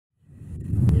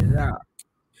out.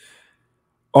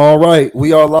 All right,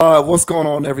 we are live. What's going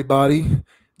on, everybody?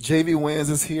 JV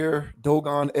Wins is here.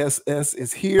 Dogon SS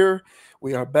is here.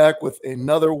 We are back with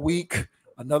another week,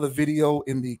 another video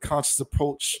in the Conscious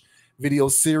Approach video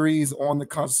series on the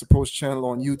Conscious Approach channel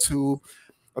on YouTube.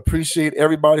 Appreciate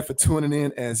everybody for tuning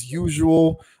in as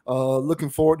usual. Looking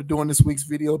forward to doing this week's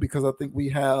video because I think we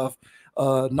have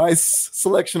a nice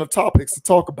selection of topics to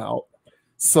talk about.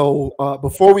 So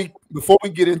before we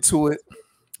get into it,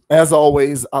 as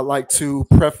always, I like to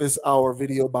preface our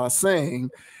video by saying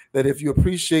that if you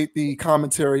appreciate the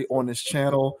commentary on this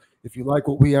channel, if you like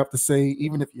what we have to say,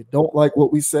 even if you don't like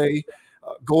what we say,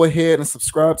 go ahead and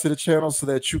subscribe to the channel so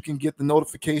that you can get the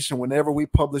notification whenever we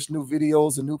publish new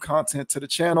videos and new content to the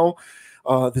channel.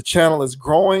 The channel is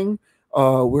growing.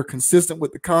 We're consistent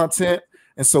with the content.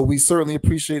 And so we certainly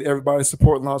appreciate everybody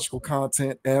supporting logical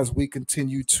content as we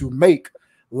continue to make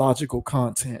logical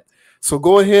content. So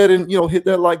go ahead and, hit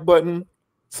that like button,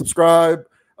 subscribe,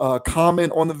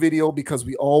 comment on the video because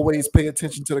we always pay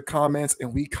attention to the comments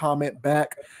and we comment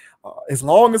back as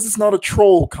long as it's not a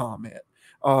troll comment.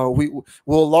 We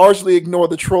will largely ignore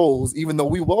the trolls, even though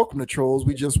we welcome the trolls.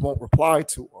 We just won't reply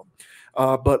to them.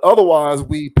 But otherwise,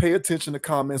 we pay attention to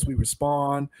comments. We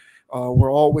respond.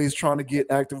 We're always trying to get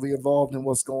actively involved in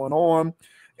what's going on.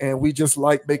 And we just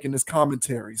like making this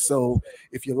commentary. So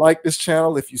if you like this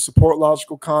channel, if you support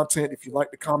logical content, if you like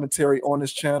the commentary on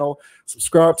this channel,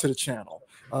 subscribe to the channel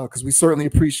because we certainly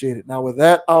appreciate it. Now, with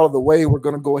that out of the way, we're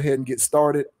going to go ahead and get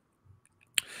started.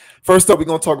 First up, we're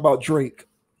going to talk about Drake.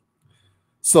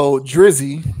 So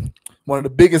Drizzy, one of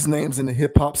the biggest names in the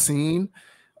hip hop scene,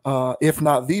 if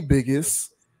not the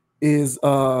biggest, is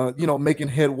making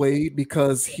headway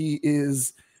because he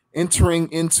is entering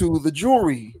into the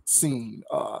jewelry scene.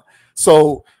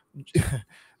 So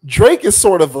Drake is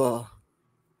sort of a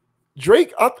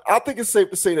Drake. I think it's safe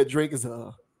to say that Drake is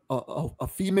a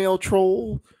female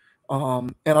troll.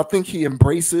 And I think he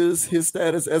embraces his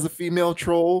status as a female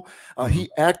troll. He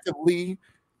actively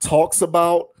talks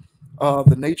about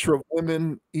the nature of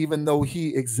women, even though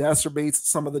he exacerbates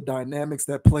some of the dynamics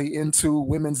that play into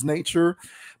women's nature.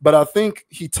 But I think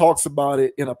he talks about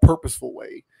it in a purposeful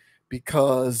way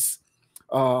because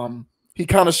he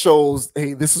kind of shows,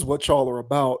 hey, this is what y'all are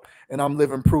about, and I'm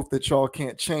living proof that y'all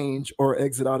can't change or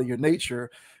exit out of your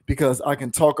nature because I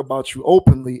can talk about you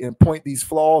openly and point these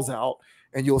flaws out,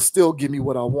 and you'll still give me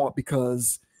what I want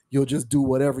because you'll just do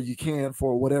whatever you can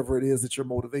for whatever it is that your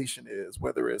motivation is,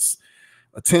 whether it's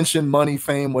attention, money,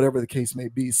 fame, whatever the case may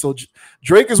be. So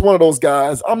Drake is one of those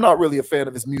guys. I'm not really a fan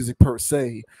of his music per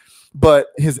se, but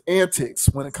his antics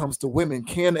when it comes to women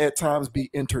can at times be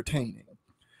entertaining.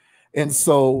 And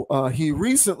so he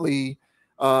recently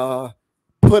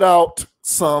put out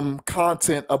some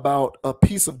content about a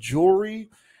piece of jewelry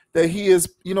that he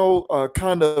is,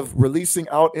 kind of releasing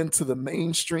out into the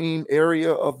mainstream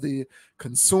area of the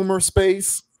consumer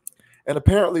space. And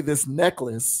apparently this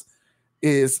necklace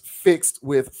is fixed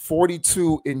with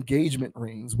 42 engagement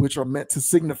rings, which are meant to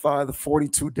signify the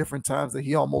 42 different times that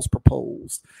he almost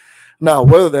proposed. Now,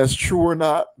 whether that's true or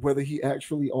not, whether he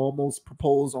actually almost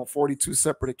proposed on 42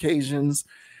 separate occasions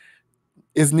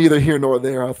is neither here nor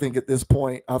there. I think at this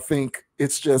point, I think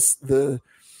it's just the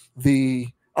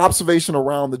observation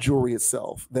around the jewelry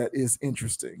itself that is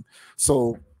interesting.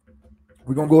 So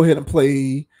we're going to go ahead and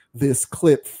play this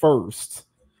clip first.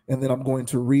 And then I'm going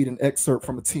to read an excerpt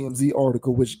from a TMZ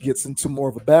article, which gets into more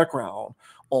of a background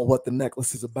on what the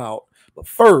necklace is about. But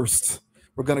first,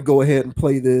 we're going to go ahead and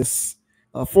play this.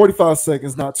 45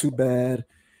 seconds, not too bad.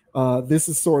 This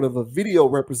is sort of a video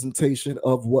representation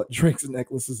of what Drake's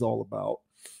necklace is all about.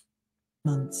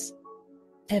 Months.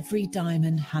 Every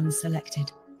diamond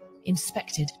hand-selected,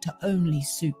 inspected to only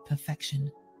suit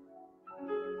perfection.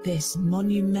 This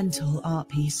monumental art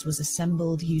piece was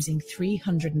assembled using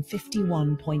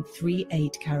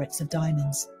 351.38 carats of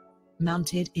diamonds,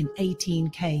 mounted in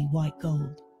 18K white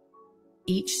gold.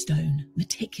 Each stone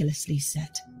meticulously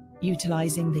set,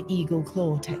 utilizing the eagle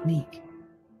claw technique.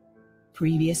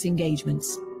 Previous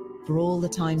engagements, for all the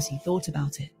times he thought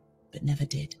about it, but never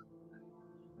did.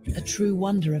 A true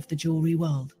wonder of the jewelry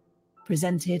world,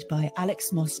 presented by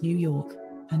Alex Moss, New York,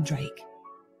 and Drake.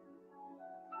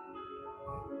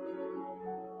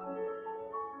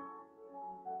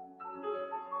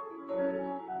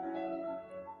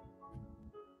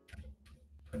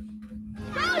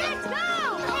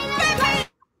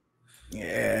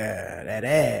 Yeah, that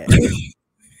ass.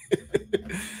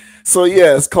 So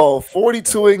yeah, it's called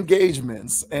 42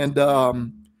 Engagements. And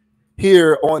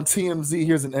here on TMZ,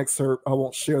 here's an excerpt. I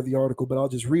won't share the article, but I'll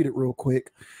just read it real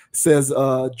quick. It says,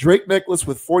 Drake necklace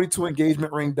with 42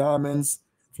 engagement ring diamonds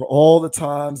for all the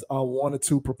times I wanted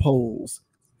to propose.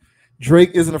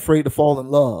 Drake isn't afraid to fall in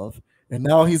love, and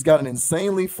now he's got an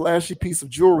insanely flashy piece of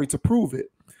jewelry to prove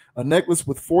it. A necklace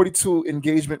with 42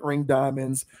 engagement ring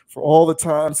diamonds for all the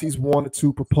times he's wanted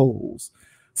to propose.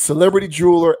 Celebrity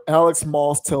jeweler Alex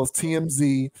Moss tells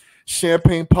TMZ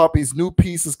Champagne Poppy's new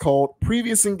piece is called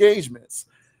Previous Engagements,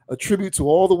 a tribute to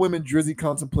all the women Drizzy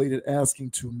contemplated asking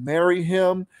to marry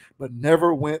him but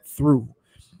never went through.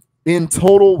 In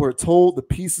total, we're told the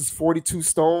piece's 42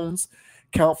 stones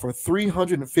count for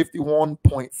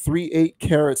 351.38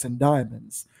 carats in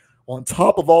diamonds. On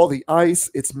top of all the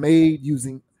ice, it's made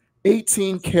using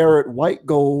 18 karat white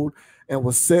gold and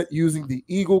was set using the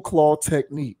eagle claw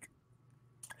technique.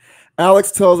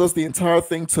 Alex tells us the entire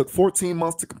thing took 14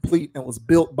 months to complete and was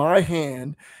built by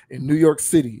hand in New York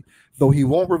City, though he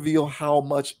won't reveal how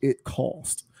much it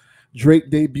cost. Drake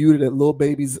debuted at Lil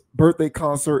Baby's birthday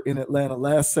concert in Atlanta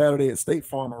last Saturday at State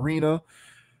Farm Arena.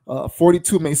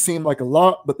 42 may seem like a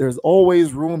lot, but there's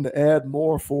always room to add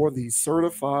more for the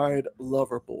certified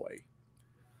lover boy.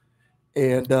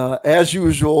 And as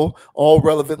usual, all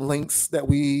relevant links that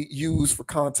we use for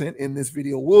content in this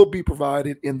video will be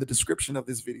provided in the description of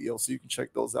this video, so you can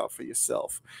check those out for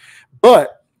yourself.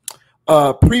 But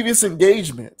previous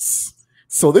engagements.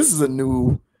 So this is a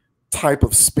new type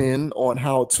of spin on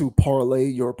how to parlay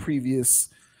your previous,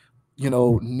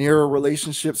 near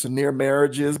relationships and near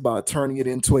marriages by turning it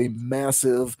into a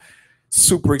massive,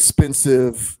 super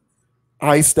expensive,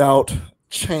 iced out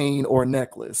chain or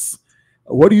necklace.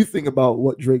 What do you think about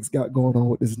what Drake's got going on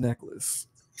with this necklace?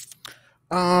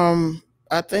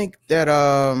 I think that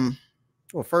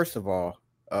well, first of all,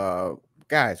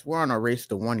 guys, we're on a race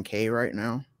to 1K right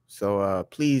now. So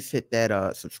please hit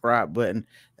that subscribe button.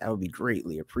 That would be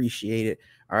greatly appreciated.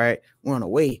 All right. We're on a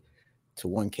way to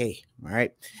 1K. All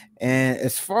right. And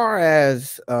as far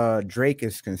as Drake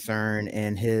is concerned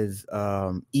and his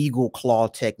eagle claw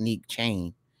technique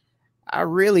chain, I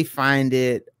really find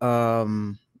it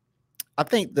I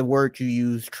think the word you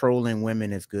use, trolling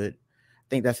women, is good. I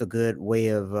think that's a good way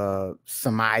of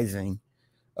surmising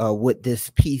what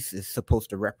this piece is supposed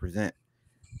to represent.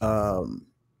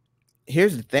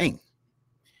 Here's the thing.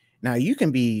 Now you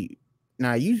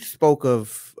spoke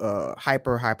of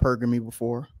hypergamy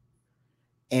before.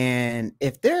 And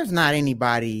if there's not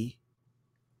anybody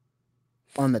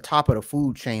on the top of the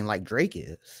food chain like Drake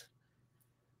is,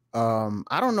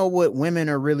 I don't know what women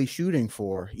are really shooting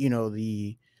for.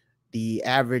 The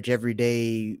average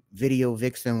everyday video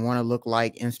vixen want to look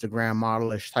like Instagram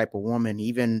modelish type of woman,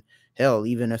 even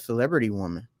a celebrity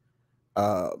woman.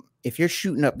 If you're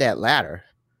shooting up that ladder,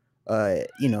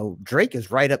 Drake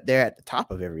is right up there at the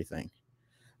top of everything.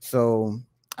 So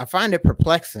I find it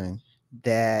perplexing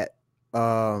that,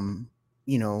 him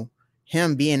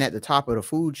being at the top of the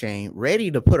food chain,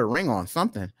 ready to put a ring on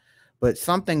something, but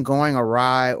something going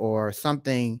awry or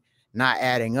something not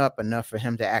adding up enough for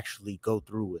him to actually go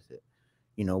through with it.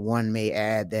 One may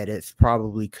add that it's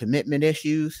probably commitment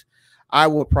issues. I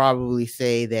would probably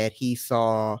say that he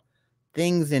saw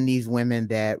things in these women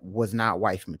that was not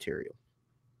wife material.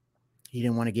 He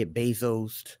didn't want to get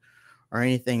Bezos or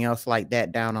anything else like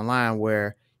that down the line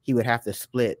where he would have to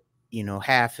split,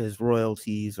 half his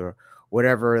royalties or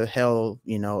whatever the hell,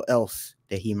 else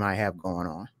that he might have going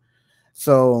on.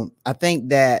 So I think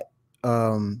that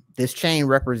this chain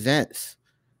represents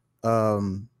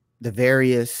the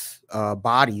various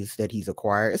bodies that he's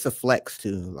acquired. It's a flex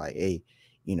too. Like, hey,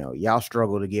 y'all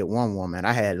struggle to get one woman.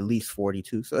 I had at least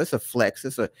 42. So it's a flex.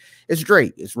 It's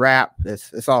Drake. It's rap.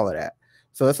 It's all of that.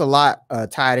 So it's a lot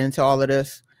tied into all of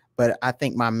this. But I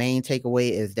think my main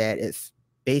takeaway is that it's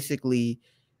basically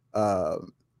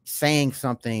saying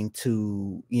something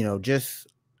to, just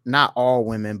not all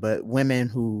women, but women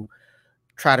who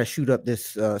try to shoot up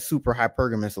this super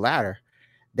hypergamous ladder,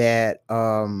 that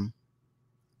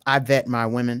I vet my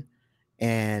women,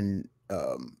 and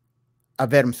I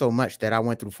vet them so much that I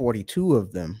went through 42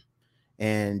 of them.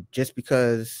 And just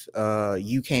because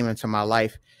you came into my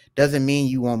life doesn't mean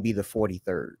you won't be the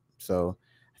 43rd. So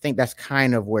I think that's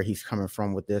kind of where he's coming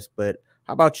from with this. But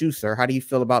how about you, sir? How do you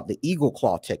feel about the eagle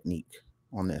claw technique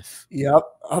on this? Yeah,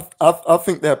 I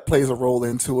think that plays a role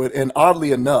into it. And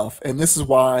oddly enough, and this is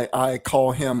why I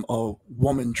call him a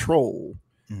woman troll.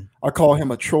 I call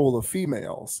him a troll of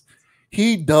females.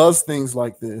 He does things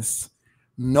like this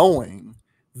knowing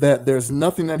that there's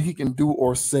nothing that he can do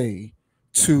or say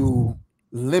to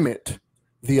limit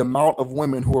the amount of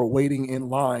women who are waiting in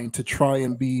line to try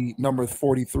and be number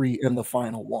 43 in the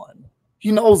final one.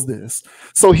 He knows this.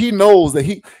 So he knows that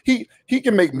he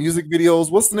can make music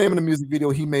videos. What's the name of the music video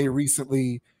he made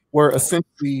recently where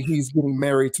essentially he's getting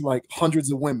married to like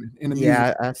hundreds of women in the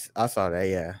music. Yeah, I saw that.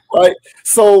 Yeah. Right.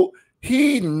 So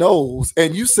he knows,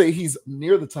 and you say he's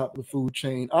near the top of the food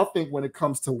chain. I think when it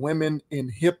comes to women in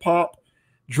hip hop,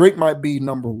 Drake might be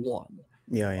number one.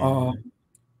 Yeah.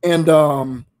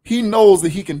 And he knows that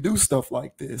he can do stuff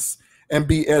like this and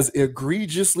be as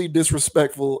egregiously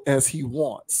disrespectful as he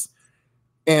wants.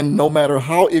 And no matter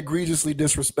how egregiously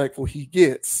disrespectful he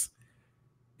gets,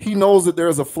 he knows that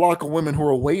there's a flock of women who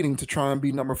are waiting to try and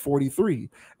be number 43.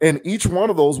 And each one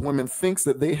of those women thinks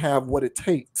that they have what it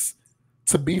takes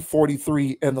to be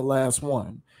 43 and the last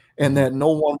one, and that no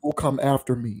one will come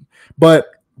after me. But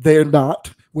they're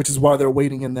not, which is why they're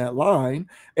waiting in that line.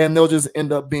 And they'll just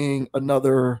end up being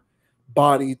another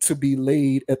body to be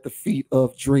laid at the feet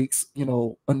of Drake's,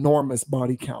 enormous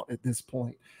body count at this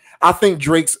point. I think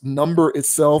Drake's number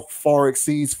itself far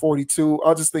exceeds 42.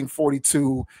 I just think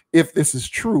 42, if this is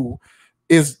true,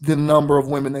 is the number of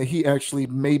women that he actually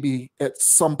maybe at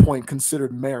some point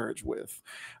considered marriage with.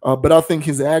 But I think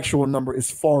his actual number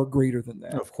is far greater than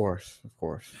that. Of course.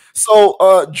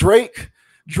 So Drake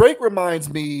reminds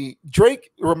me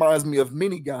of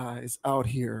many guys out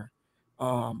here.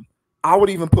 I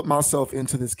would even put myself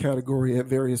into this category at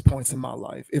various points in my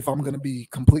life, if I'm going to be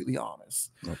completely honest.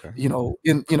 Okay.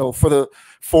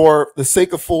 For the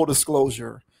sake of full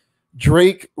disclosure,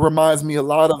 Drake reminds me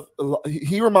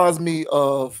he reminds me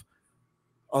of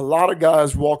a lot of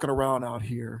guys walking around out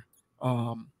here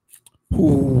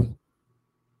who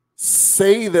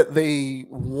say that they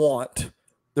want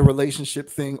the relationship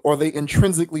thing, or they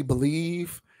intrinsically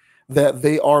believe that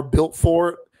they are built for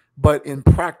it, but in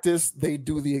practice, they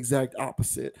do the exact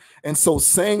opposite. And so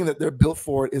saying that they're built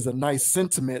for it is a nice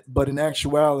sentiment, but in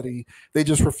actuality, they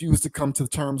just refuse to come to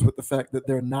terms with the fact that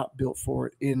they're not built for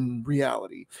it in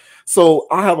reality. So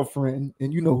I have a friend,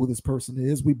 and you know who this person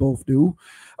is. We both do.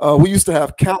 We used to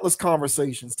have countless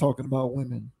conversations talking about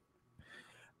women.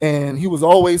 And he was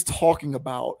always talking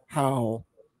about how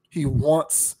he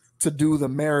wants to do the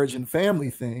marriage and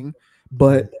family thing,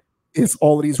 but it's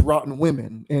all of these rotten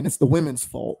women, and it's the women's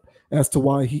fault as to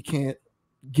why he can't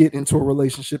get into a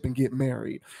relationship and get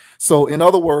married. So in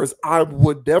other words, I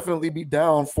would definitely be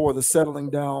down for the settling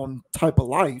down type of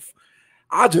life.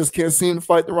 I just can't seem to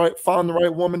find the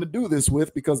right woman to do this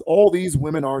with, because all these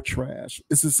women are trash.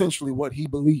 It's essentially what he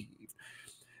believed.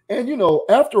 And,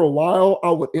 after a while, I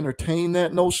would entertain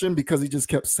that notion because he just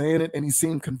kept saying it, and he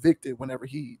seemed convicted whenever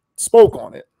he spoke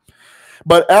on it.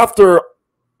 But after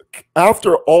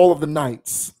all of the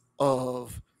nights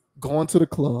of going to the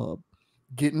club,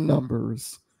 getting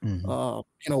numbers,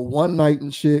 one night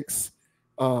in chicks,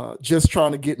 just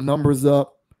trying to get numbers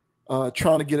up,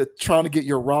 trying to get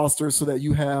your roster so that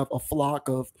you have a flock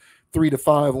of 3 to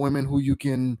 5 women who you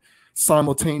can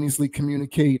simultaneously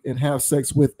communicate and have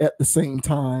sex with at the same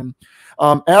time.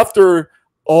 After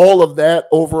all of that,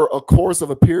 over a course of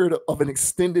an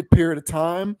extended period of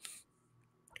time,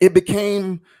 it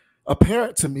became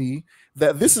apparent to me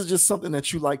that this is just something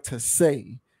that you like to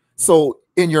say. So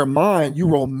in your mind, you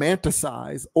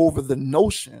romanticize over the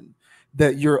notion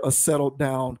that you're a settled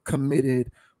down,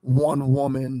 committed, one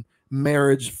woman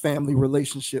marriage, family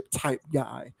relationship type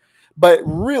guy. But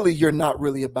really, you're not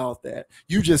really about that.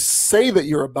 You just say that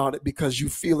you're about it because you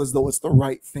feel as though it's the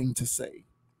right thing to say.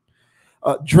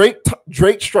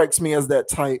 Drake strikes me as that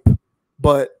type,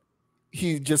 but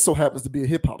he just so happens to be a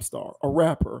hip hop star, a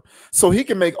rapper. So he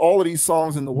can make all of these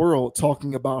songs in the world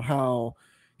talking about how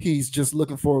he's just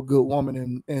looking for a good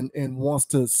woman and wants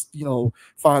to,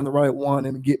 find the right one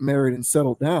and get married and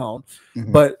settle down.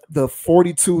 Mm-hmm. But the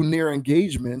 42 near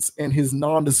engagements and his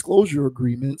non-disclosure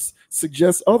agreements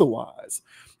suggest otherwise.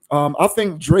 I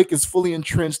think Drake is fully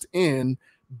entrenched in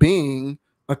being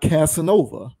a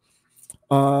Casanova.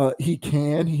 He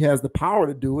has the power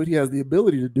to do it. He has the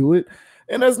ability to do it.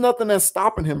 And there's nothing that's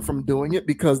stopping him from doing it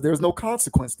because there's no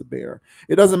consequence to bear.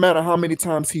 It doesn't matter how many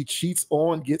times he cheats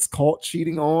on, gets caught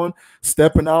cheating on,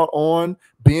 stepping out on,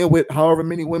 being with however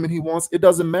many women he wants. It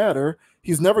doesn't matter.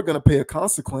 He's never going to pay a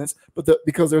consequence,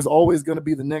 because there's always going to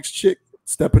be the next chick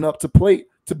stepping up to plate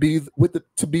to be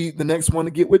the next one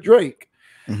to get with Drake.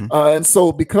 Mm-hmm. And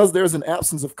so because there's an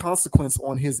absence of consequence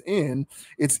on his end,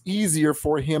 it's easier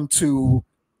for him to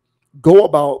go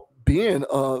about being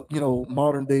a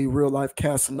modern day real life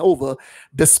Casanova,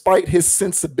 despite his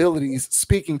sensibilities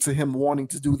speaking to him wanting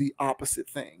to do the opposite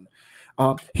thing.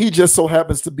 He just so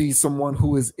happens to be someone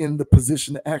who is in the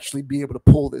position to actually be able to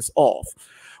pull this off.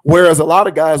 Whereas a lot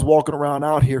of guys walking around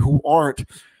out here who aren't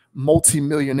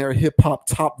multi-millionaire hip hop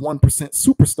top 1%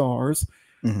 superstars,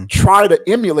 try to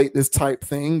emulate this type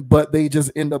thing, but they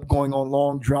just end up going on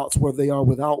long droughts where they are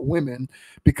without women,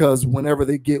 because whenever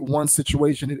they get one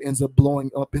situation, it ends up blowing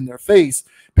up in their face,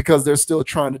 because they're still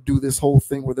trying to do this whole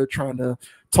thing where they're trying to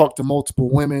talk to multiple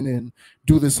women and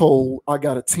do this whole, I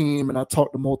got a team and I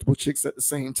talk to multiple chicks at the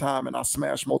same time and I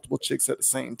smash multiple chicks at the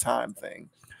same time thing.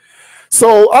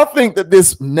 So I think that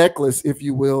this necklace, if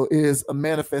you will, is a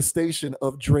manifestation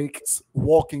of Drake's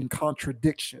walking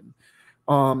contradiction.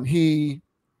 He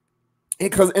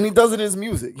does it in his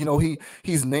music. You know,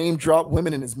 he's name dropped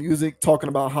women in his music, talking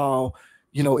about how,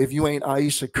 you know, if you ain't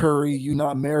Aisha Curry, you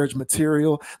not marriage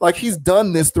material. Like, he's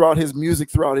done this throughout his music,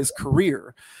 throughout his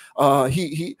career.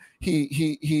 He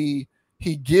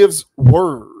gives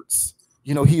words,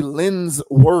 you know, he lends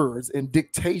words and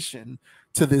dictation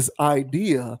to this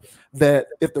idea that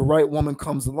if the right woman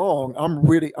comes along, I'm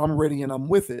ready and I'm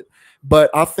with it.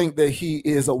 But I think that he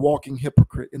is a walking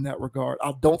hypocrite in that regard.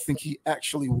 I don't think he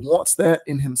actually wants that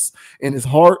in his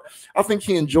heart. I think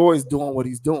he enjoys doing what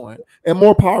he's doing, and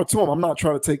more power to him. I'm not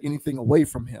trying to take anything away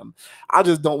from him. I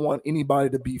just don't want anybody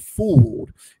to be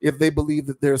fooled if they believe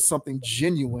that there's something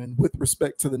genuine with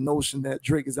respect to the notion that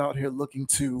Drake is out here looking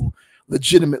to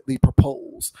legitimately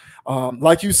propose.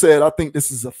 Like you said, I think this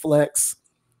is a flex.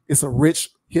 It's a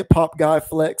rich hip hop guy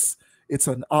flex. It's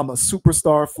an I'm a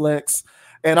superstar flex.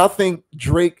 And I think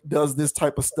Drake does this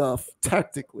type of stuff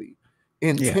tactically,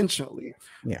 intentionally,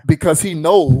 because he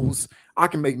knows I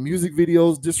can make music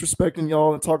videos disrespecting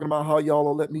y'all and talking about how y'all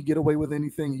will let me get away with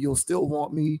anything. You'll still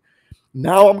want me.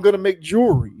 Now I'm going to make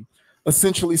jewelry,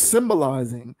 essentially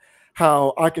symbolizing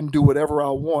how I can do whatever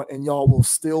I want and y'all will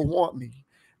still want me.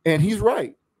 And he's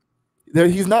right.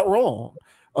 He's not wrong,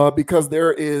 because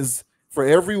there is, for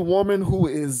every woman who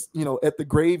is, you know, at the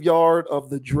graveyard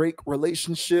of the Drake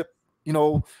relationship, you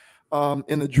know,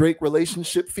 in the Drake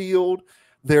relationship field,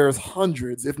 there's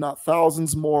hundreds, if not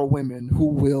thousands more women who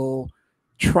will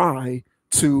try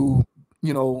to,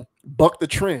 you know, buck the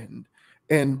trend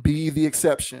and be the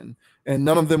exception. And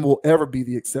none of them will ever be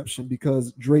the exception,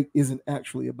 because Drake isn't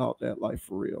actually about that life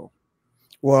for real.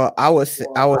 Well, I would say,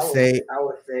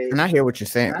 and I hear what you're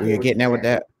saying. You're getting at with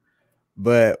that.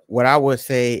 But what I would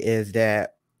say is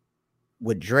that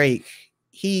with Drake,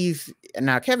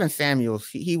 now Kevin Samuels,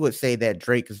 he would say that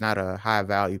Drake is not a high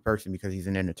value person because he's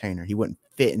an entertainer. He wouldn't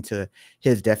fit into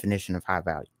his definition of high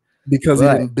value because he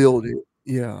didn't build it.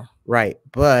 Yeah. Right.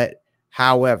 But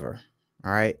however,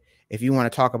 all right, if you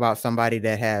want to talk about somebody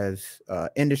that has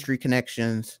industry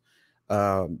connections,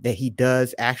 that he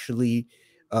does actually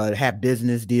have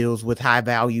business deals with high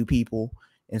value people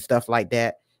and stuff like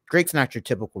that, Drake's not your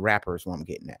typical rapper is what I'm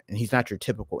getting at. And he's not your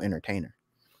typical entertainer.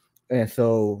 And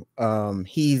so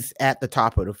he's at the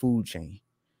top of the food chain.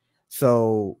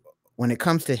 So when it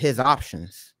comes to his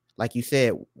options, like you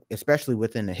said, especially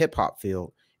within the hip hop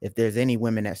field, if there's any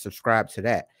women that subscribe to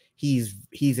that, he's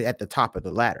at the top of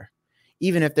the ladder.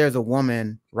 Even if there's a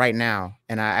woman right now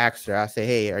and I asked her, I say,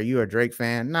 hey, are you a Drake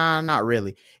fan? Nah, not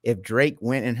really. If Drake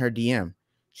went in her DM,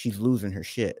 she's losing her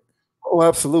shit. Oh,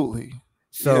 absolutely.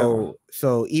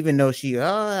 So even though she,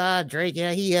 Drake,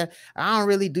 I don't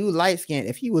really do light skin.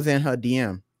 If he was in her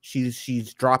DM,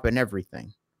 she's dropping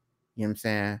everything. You know what I'm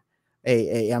saying?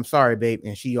 Hey, I'm sorry, babe,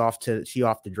 and she off to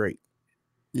Drake.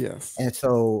 Yes. And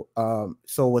so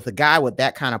with a guy with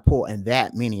that kind of pull and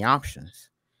that many options,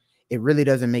 it really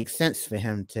doesn't make sense for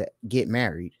him to get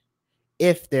married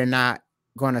if they're not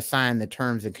going to sign the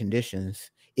terms and conditions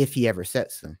if he ever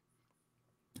sets them.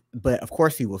 But of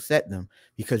course he will set them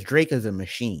because Drake is a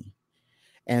machine.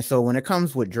 And so when it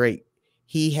comes with Drake,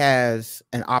 he has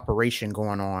an operation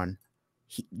going on.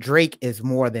 Drake is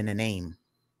more than a name,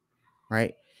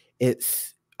 right?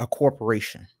 It's a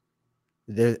corporation.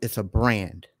 It's a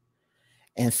brand.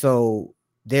 And so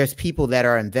there's people that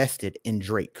are invested in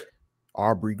Drake,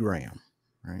 Aubrey Graham,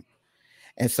 right?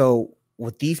 And so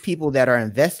with these people that are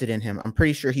invested in him, I'm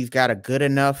pretty sure he's got a good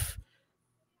enough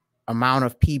amount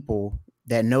of people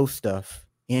that know stuff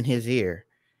in his ear,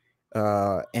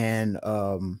 and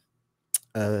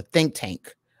a think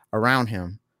tank around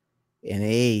him,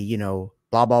 and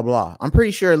blah blah blah. I'm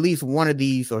pretty sure at least one of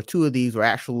these or two of these were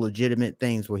actual legitimate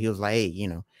things where he was like, hey,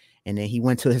 and then he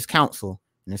went to his council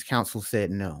and his council said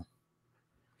no.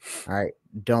 All right,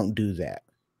 don't do that.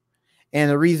 And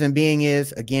the reason being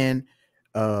is, again,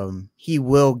 he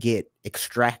will get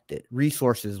extracted.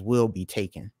 Resources will be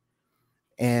taken.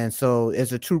 And so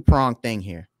it's a two-pronged thing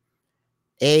here.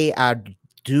 I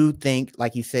do think,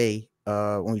 like you say,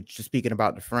 when we're just speaking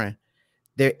about the friend,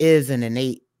 there is an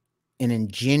innate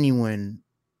and genuine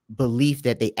belief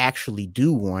that they actually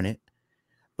do want it,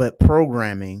 but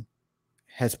programming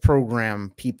has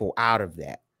programmed people out of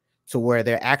that to where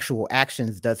their actual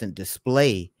actions doesn't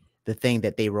display the thing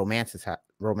that they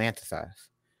romanticize.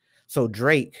 So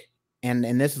Drake, and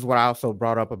this is what I also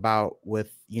brought up about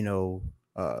with, you know,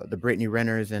 the Brittany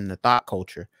Renners and the thought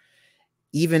culture.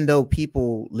 Even though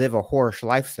people live a whorish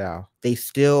lifestyle, they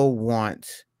still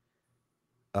want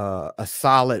a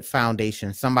solid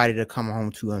foundation, somebody to come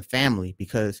home to, and family,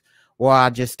 because, well, I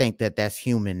just think that that's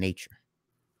human nature.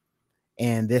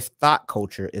 And this thought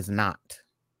culture is not.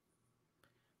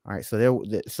 All right.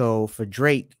 So for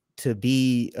Drake to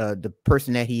be the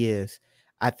person that he is,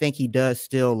 I think he does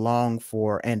still long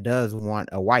for and does want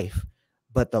a wife,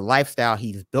 but the lifestyle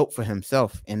he's built for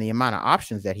himself and the amount of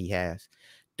options that he has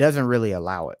doesn't really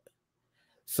allow it.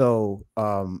 So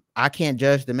I can't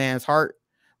judge the man's heart,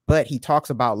 but he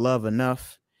talks about love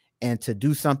enough. And to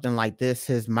do something like this,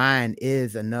 his mind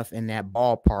is enough in that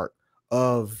ballpark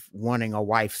of wanting a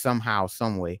wife somehow,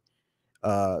 some way,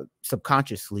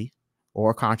 subconsciously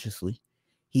or consciously.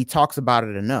 He talks about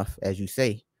it enough, as you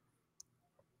say,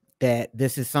 that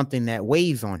this is something that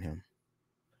weighs on him.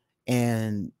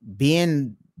 And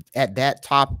being at that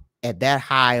top, at that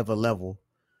high of a level,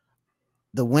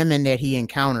 the women that he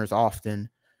encounters often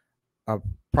are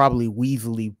probably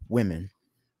weaselly women.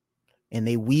 And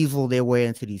they weasel their way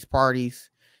into these parties.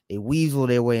 They weasel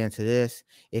their way into this.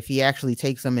 If he actually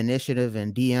takes some initiative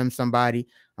and DM somebody,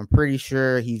 I'm pretty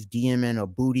sure he's DMing a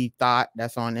booty thought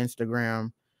that's on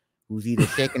Instagram, who's either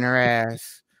shaking her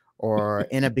ass or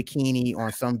in a bikini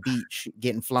on some beach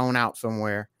getting flown out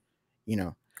somewhere, you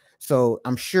know. So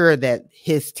I'm sure that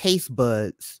his taste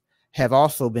buds have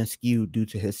also been skewed due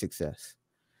to his success.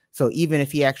 So even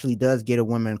if he actually does get a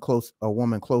woman close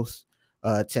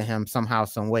to him somehow,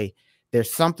 some way,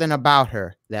 there's something about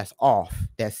her that's off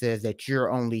that says that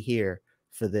you're only here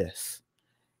for this.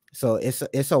 So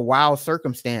it's a wild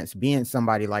circumstance being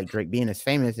somebody like Drake, being as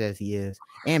famous as he is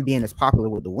and being as popular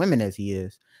with the women as he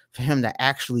is, for him to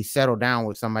actually settle down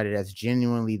with somebody that's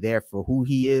genuinely there for who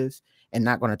he is and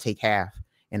not going to take half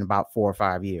in about 4 or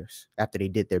 5 years after they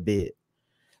did their bid.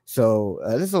 So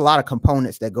there's a lot of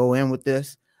components that go in with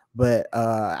this, but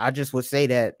I just would say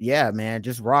that, yeah, man,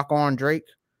 just rock on, Drake,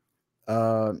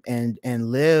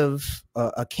 and live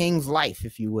a king's life,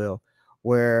 if you will,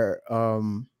 where,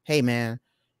 hey, man,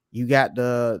 you got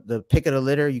the pick of the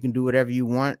litter. You can do whatever you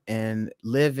want and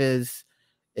live as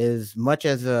much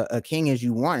as a king as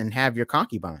you want and have your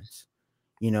concubines,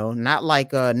 you know, not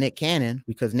like Nick Cannon,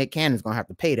 because Nick Cannon's going to have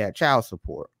to pay that child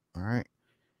support. All right.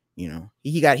 You know,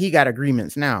 he got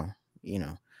agreements now, you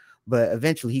know, but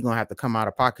eventually he's going to have to come out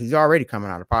of pocket. He's already coming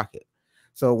out of pocket.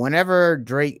 So whenever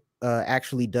Drake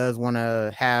actually does want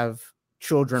to have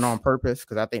children on purpose,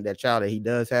 because I think that child that he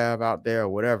does have out there or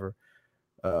whatever,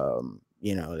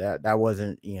 you know, that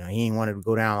wasn't, you know, he ain't wanted to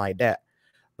go down like that.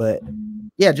 But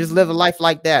yeah, just live a life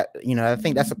like that. You know, I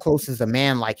think that's the closest a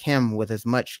man like him, with as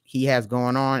much he has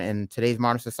going on in today's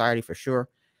modern society, for sure,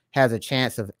 has a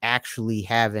chance of actually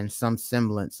having some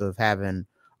semblance of having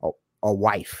a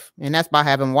wife. And that's by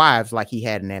having wives like he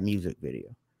had in that music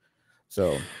video.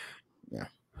 So, yeah.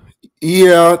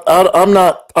 Yeah,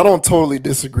 I don't totally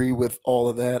disagree with all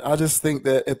of that. I just think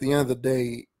that at the end of the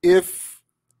day, if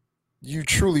you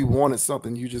truly wanted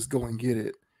something, you just go and get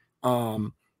it.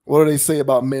 What do they say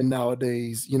about men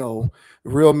nowadays? You know,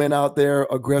 real men out there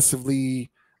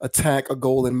aggressively attack a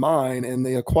goal in mind and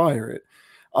they acquire it.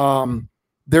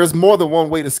 There's more than one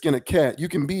way to skin a cat. You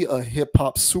can be a hip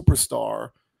hop superstar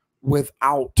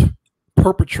without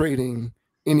perpetrating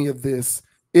any of this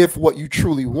if what you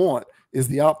truly want is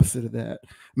the opposite of that.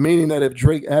 Meaning that if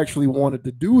Drake actually wanted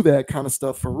to do that kind of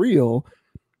stuff for real,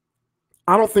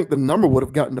 I don't think the number would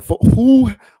have gotten to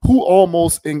who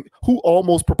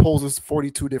almost proposes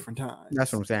 42 different times.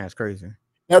 That's what I'm saying. It's crazy.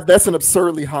 That's an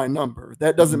absurdly high number.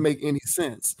 That doesn't make any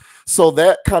sense. So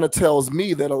that kind of tells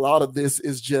me that a lot of this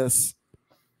is just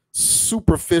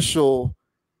superficial,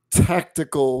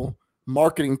 tactical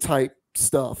marketing type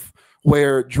stuff,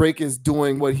 where Drake is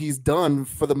doing what he's done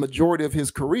for the majority of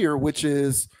his career, which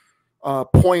is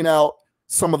point out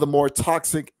some of the more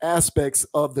toxic aspects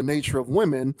of the nature of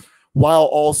women, while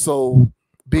also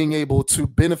being able to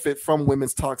benefit from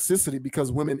women's toxicity,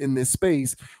 because women in this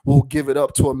space will give it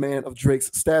up to a man of Drake's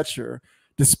stature,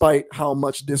 despite how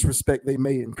much disrespect they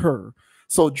may incur.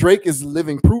 So Drake is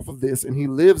living proof of this, and he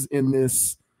lives in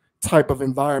this type of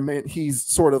environment. He's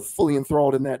sort of fully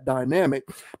enthralled in that dynamic,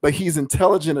 but he's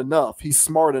intelligent enough, he's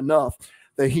smart enough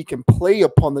that he can play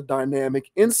upon the dynamic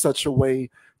in such a way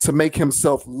to make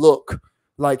himself look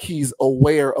like he's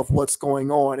aware of what's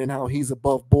going on and how he's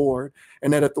above board,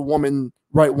 and that if the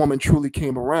right woman truly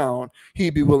came around,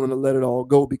 he'd be willing to let it all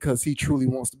go because he truly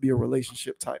wants to be a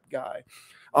relationship type guy.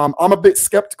 I'm a bit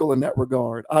skeptical in that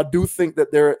regard. I do think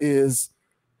that there is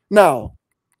now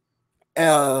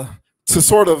to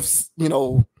sort of, you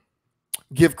know,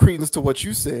 give credence to what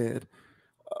you said.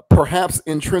 Perhaps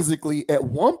intrinsically at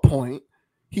one point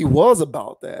he was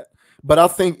about that, but I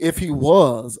think if he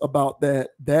was about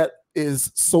that, that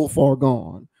is so far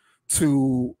gone.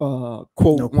 To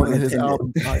quote one of his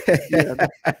albums,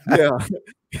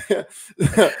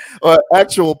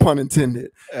 actual pun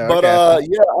intended. But I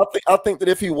think that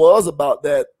if he was about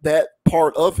that, that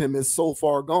part of him is so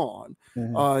far gone.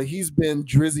 He's been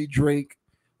Drizzy Drake,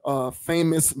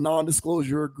 famous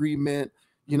non-disclosure agreement,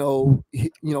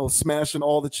 smashing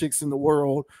all the chicks in the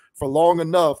world for long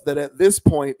enough that at this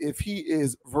point, if he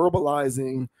is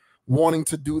verbalizing wanting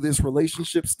to do this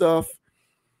relationship stuff,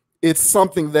 it's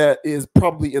something that is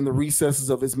probably in the recesses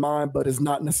of his mind, but is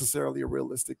not necessarily a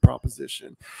realistic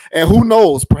proposition. And who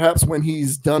knows, perhaps when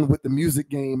he's done with the music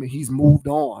game and he's moved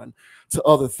on to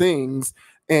other things,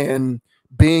 and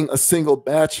being a single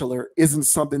bachelor isn't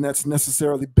something that's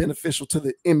necessarily beneficial to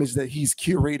the image that he's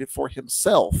curated for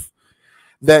himself,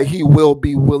 that he will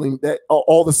be willing, that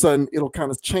all of a sudden it'll kind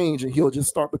of change and he'll just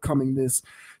start becoming this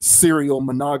serial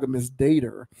monogamous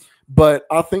dater. But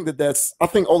I think I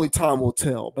think only time will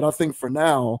tell. But I think for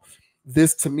now,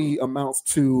 this to me amounts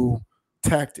to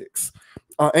tactics.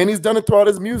 And he's done it throughout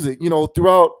his music,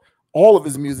 throughout all of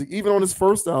his music. Even on his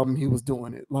first album, he was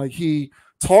doing it. Like, he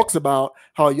talks about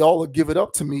how y'all will give it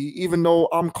up to me, even though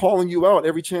I'm calling you out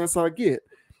every chance I get.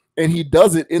 And he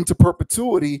does it into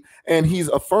perpetuity, and he's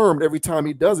affirmed every time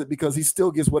he does it because he still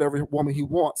gets whatever woman he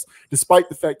wants, despite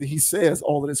the fact that he says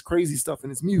all of this crazy stuff in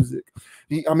his music.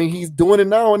 He's doing it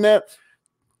now in that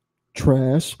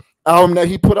trash album that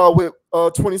he put out with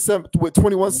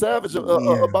 21 Savage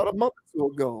about a month or two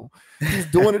ago. He's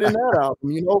doing it in that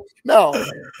album, Now,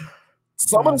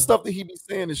 some of the stuff that he be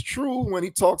saying is true when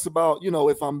he talks about,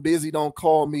 if I'm busy, don't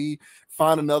call me.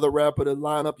 Find another rapper to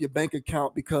line up your bank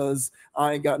account because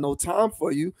I ain't got no time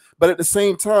for you. But at the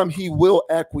same time, he will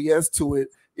acquiesce to it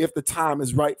if the time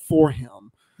is right for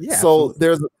him. Yeah, so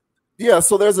there's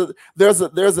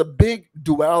a big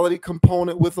duality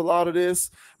component with a lot of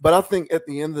this. But I think at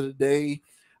the end of the day,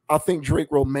 I think Drake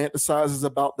romanticizes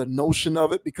about the notion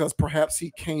of it because perhaps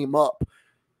he came up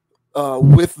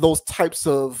with those types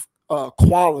of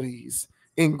qualities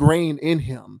ingrained in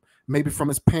him, maybe from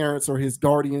his parents or his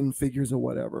guardian figures or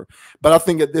whatever. But I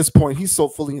think at this point, he's so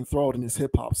fully enthralled in his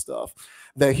hip hop stuff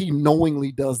that he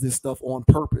knowingly does this stuff on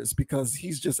purpose because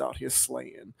he's just out here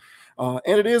slaying. And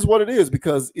it is what it is,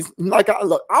 because it's like, I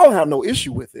don't have no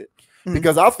issue with it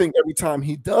because I think every time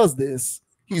he does this,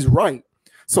 he's right.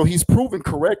 So he's proven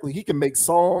correctly. He can make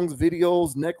songs,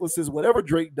 videos, necklaces, whatever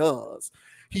Drake does.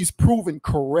 He's proven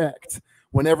correct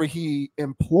whenever he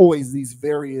employs these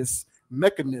various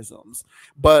mechanisms.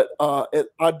 But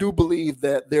I do believe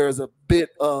that there's a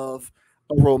bit of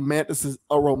a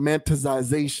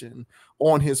romanticization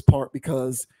on his part,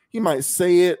 because he might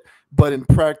say it, but in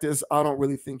practice, I don't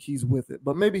really think he's with it.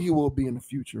 But maybe he will be in the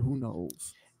future. Who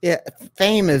knows? Yeah,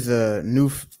 fame is a new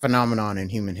phenomenon in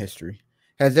human history.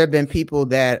 Has there been people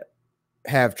that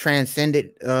have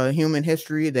transcended human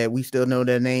history that we still know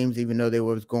their names, even though they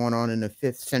was going on in the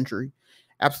 5th century?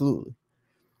 Absolutely.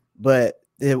 But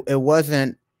it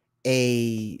wasn't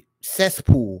a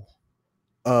cesspool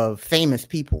of famous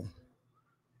people.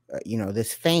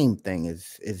 This fame thing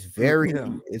is very,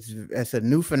 it's a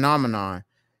new phenomenon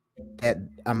that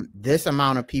this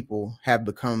amount of people have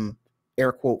become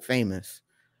air quote famous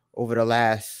over the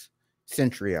last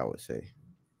century, I would say.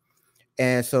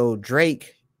 And so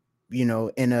Drake, in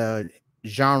a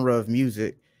genre of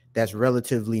music that's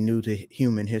relatively new to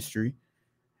human history,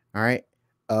 all right,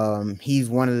 he's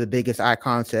one of the biggest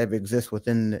icons to ever exist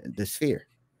within the sphere.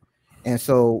 And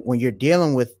so when you're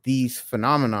dealing with these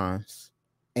phenomenons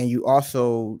and you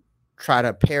also try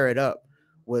to pair it up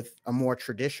with a more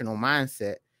traditional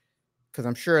mindset, because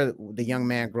I'm sure the young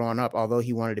man growing up, although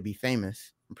he wanted to be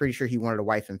famous, I'm pretty sure he wanted a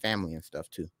wife and family and stuff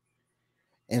too.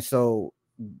 And so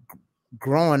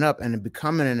growing up and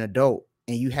becoming an adult,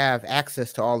 and you have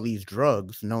access to all these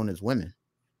drugs known as women,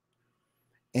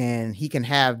 and he can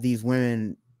have these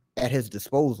women at his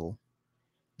disposal,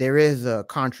 there is a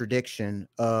contradiction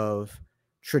of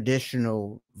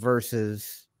traditional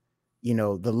versus,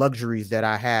 the luxuries that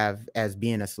I have as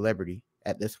being a celebrity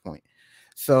at this point.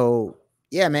 So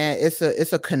yeah, man, it's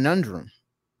a conundrum.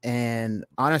 And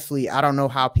honestly, I don't know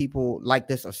how people like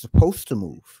this are supposed to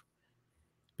move,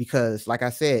 because like I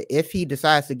said, if he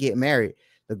decides to get married,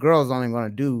 the girl's only going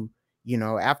to do,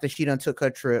 after she done took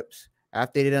her trips,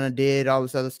 after they done did all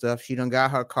this other stuff, she done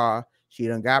got her car, she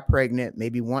done got pregnant,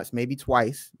 maybe once, maybe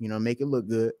twice, make it look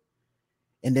good,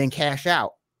 and then cash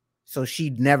out so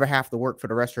she'd never have to work for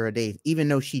the rest of her days, even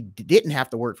though she didn't have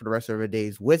to work for the rest of her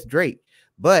days with Drake.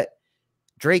 But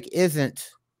Drake isn't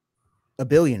a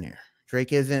billionaire.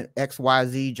 Drake isn't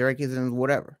XYZ. Drake isn't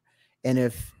whatever. And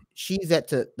if she's at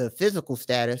the physical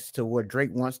status to where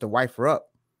Drake wants to wife her up,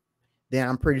 then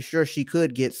I'm pretty sure she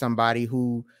could get somebody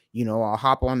who, you know, I'll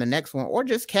hop on the next one, or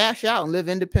just cash out and live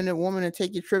independent woman and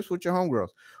take your trips with your homegirls.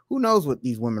 Who knows what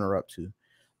these women are up to?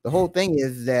 The whole thing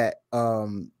is that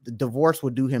the divorce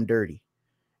would do him dirty.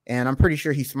 And I'm pretty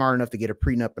sure he's smart enough to get a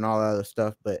prenup and all that other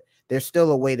stuff, but there's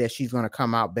still a way that she's going to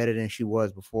come out better than she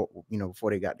was before, you know,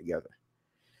 before they got together.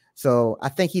 So I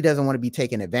think he doesn't want to be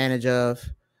taken advantage of.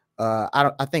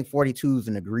 I think 42 is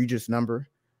an egregious number.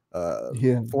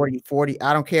 40,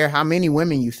 I don't care how many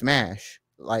women you smash.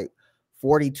 Like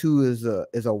 42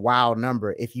 is a wild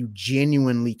number if you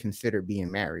genuinely consider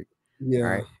being married. Yeah.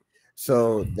 Right.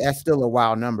 So that's still a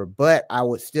wild number, but I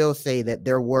would still say that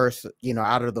there were, you know,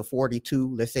 out of the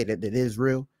 42, let's say that it is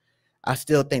real. I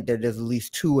still think that there's at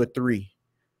least 2 or 3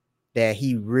 that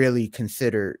he really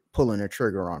considered pulling a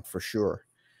trigger on for sure.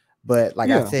 But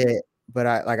like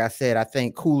I said, I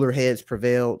think cooler heads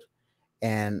prevailed,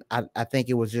 and I think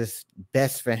it was just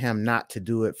best for him not to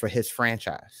do it for his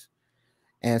franchise.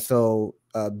 And so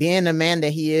being the man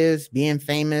that he is, being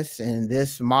famous in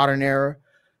this modern era,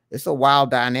 it's a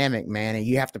wild dynamic, man. And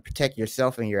you have to protect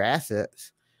yourself and your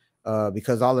assets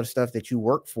because all of the stuff that you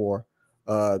work for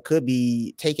could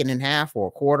be taken in half or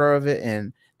a quarter of it.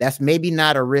 And that's maybe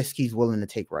not a risk he's willing to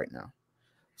take right now.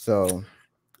 So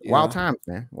wild times,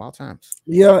 man. Wild times.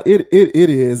 Yeah, it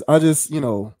is. I just, you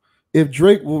know, if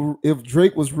Drake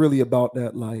was really about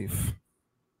that life,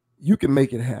 you can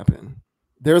make it happen.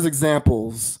 There's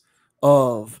examples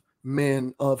of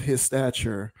men of his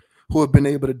stature who have been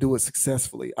able to do it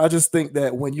successfully. I just think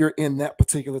that when you're in that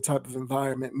particular type of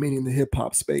environment, meaning the hip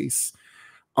hop space,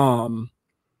 you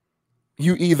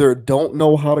either don't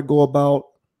know how to go about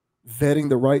vetting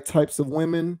the right types of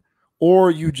women,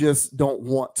 or you just don't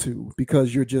want to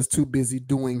because you're just too busy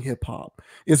doing hip hop.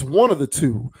 It's one of the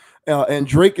two. And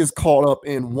Drake is caught up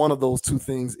in one of those two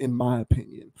things, in my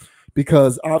opinion,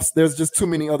 because there's just too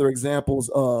many other examples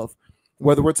of,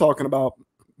 whether we're talking about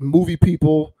movie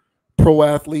people, pro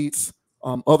athletes,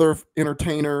 other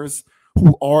entertainers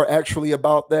who are actually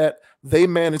about that, they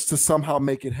manage to somehow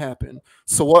make it happen.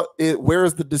 So where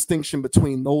is the distinction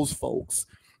between those folks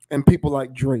and people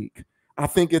like Drake? I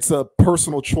think it's a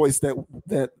personal choice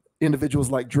that individuals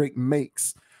like Drake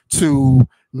makes to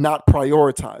not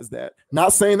prioritize that.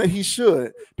 Not saying that he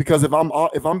should, because if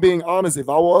I'm being honest, if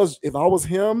I was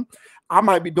him, I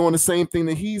might be doing the same thing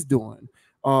that he's doing.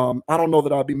 I don't know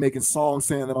that I'd be making songs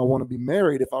saying that I want to be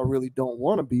married if I really don't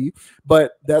want to be,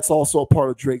 but that's also a part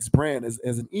of Drake's brand as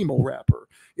an emo rapper,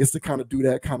 is to kind of do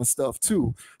that kind of stuff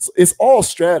too. So it's all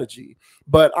strategy,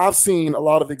 but I've seen a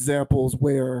lot of examples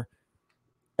where,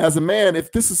 as a man,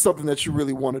 if this is something that you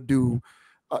really want to do,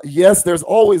 yes, there's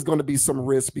always going to be some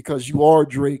risk because you are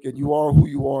Drake and you are who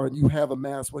you are and you have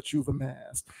amassed what you've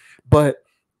amassed. But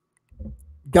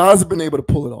guys have been able to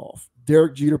pull it off.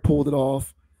 Derek Jeter pulled it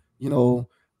off. You know,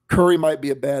 Curry might be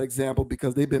a bad example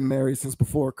because they've been married since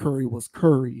before Curry was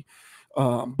Curry.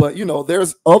 But, you know,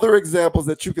 there's other examples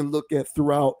that you can look at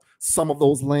throughout some of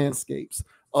those landscapes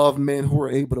of men who are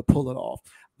able to pull it off.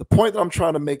 The point that I'm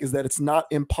trying to make is that it's not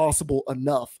impossible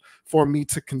enough for me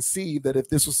to conceive that if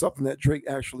this was something that Drake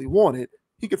actually wanted,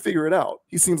 he could figure it out.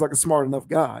 He seems like a smart enough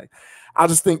guy. I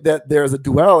just think that there's a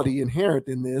duality inherent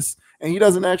in this, and he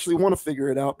doesn't actually want to figure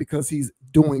it out because he's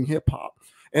doing hip hop.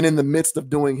 And in the midst of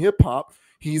doing hip hop,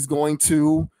 he's going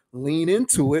to lean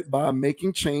into it by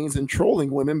making chains and trolling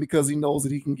women because he knows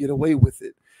that he can get away with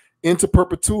it. Into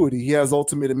perpetuity, he has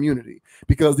ultimate immunity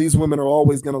because these women are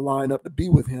always going to line up to be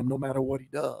with him no matter what he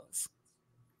does.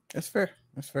 That's fair.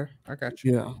 That's fair. I got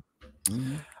you. Yeah.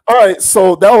 Mm-hmm. All right.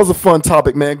 So that was a fun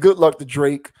topic, man. Good luck to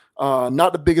Drake.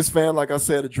 Not the biggest fan, like I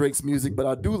said, of Drake's music, but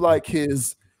I do like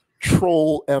his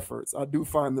troll efforts. I do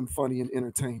find them funny and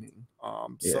entertaining.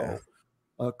 So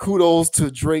kudos to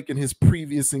Drake and his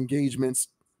previous engagements,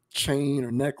 chain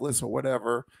or necklace or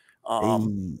whatever.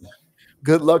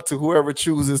 Good luck to whoever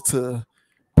chooses to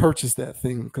purchase that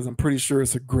thing, because I'm pretty sure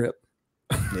it's a grip.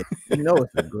 Yeah, you know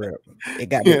it's a grip. It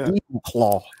got the evil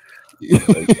claw.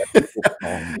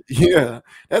 Yeah,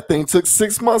 that thing took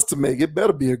 6 months to make. It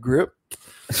better be a grip.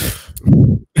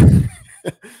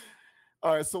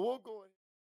 All right, so we'll go ahead.